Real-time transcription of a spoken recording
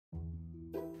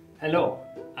Hello,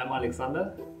 I'm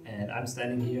Alexander and I'm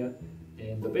standing here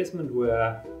in the basement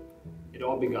where it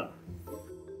all began.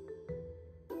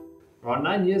 Around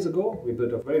 9 years ago, we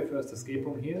built our very first escape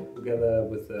room here, together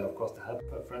with, of course, the help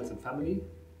of friends and family.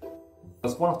 It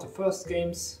was one of the first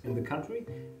games in the country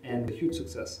and a huge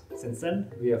success. Since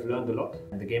then, we have learned a lot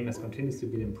and the game has continuously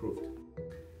been improved.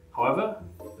 However,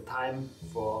 the time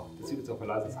for the Secrets of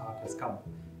Eliza's Heart has come,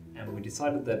 and we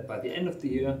decided that by the end of the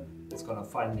year, it's gonna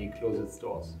finally close its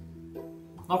doors.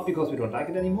 Not because we don't like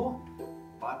it anymore,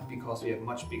 but because we have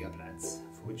much bigger plans,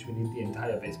 for which we need the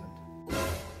entire basement.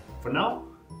 For now,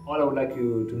 all I would like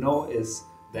you to know is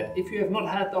that if you have not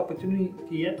had the opportunity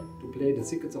yet to play the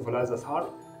Secrets of Eliza's Heart,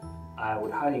 I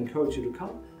would highly encourage you to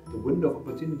come. The window of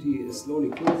opportunity is slowly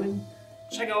closing.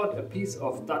 Check out a piece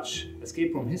of Dutch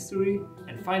escape room history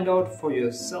and find out for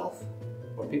yourself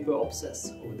what people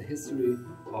obsess over the history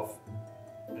of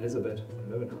Elizabeth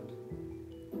von Löwenherz.